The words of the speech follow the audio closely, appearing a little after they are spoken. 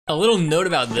A little note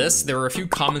about this, there were a few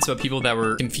comments about people that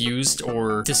were confused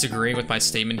or disagreeing with my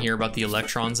statement here about the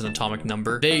electrons and atomic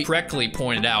number. They correctly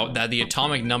pointed out that the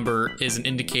atomic number is an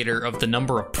indicator of the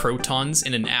number of protons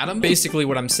in an atom. Basically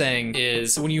what I'm saying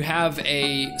is when you have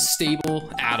a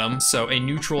stable atom, so a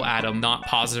neutral atom, not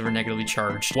positive or negatively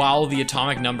charged, while the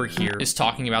atomic number here is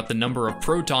talking about the number of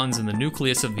protons in the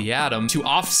nucleus of the atom, to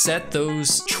offset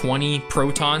those 20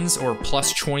 protons or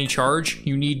plus 20 charge,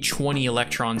 you need 20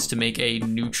 electrons to make a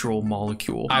neutral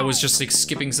molecule. I was just like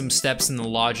skipping some steps in the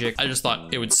logic. I just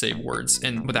thought it would save words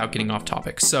and without getting off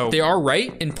topic. So they are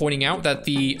right in pointing out that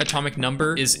the atomic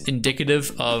number is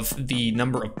indicative of the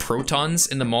number of protons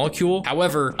in the molecule.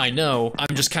 However, I know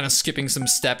I'm just kind of skipping some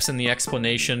steps in the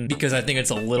explanation because I think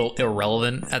it's a little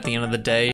irrelevant at the end of the day.